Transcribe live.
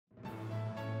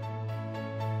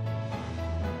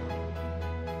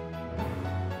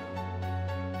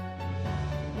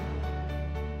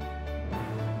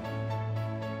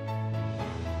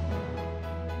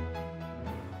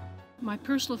My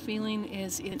personal feeling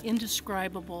is an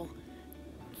indescribable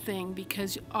thing,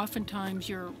 because oftentimes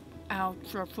you're out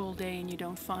for a full day and you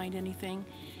don't find anything,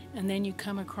 and then you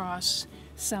come across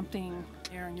something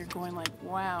there and you're going like,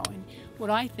 wow. And what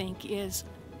I think is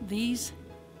these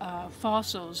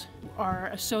fossils are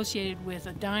associated with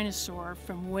a dinosaur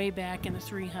from way back in the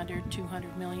 300,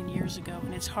 200 million years ago,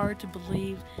 and it's hard to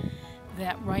believe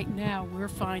that right now we're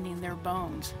finding their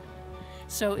bones.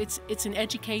 So it's an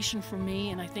education for me,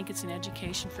 and I think it's an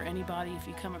education for anybody if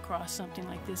you come across something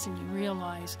like this and you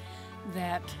realize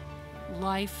that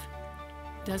life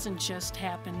doesn't just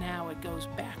happen now, it goes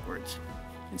backwards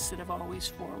instead of always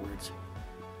forwards.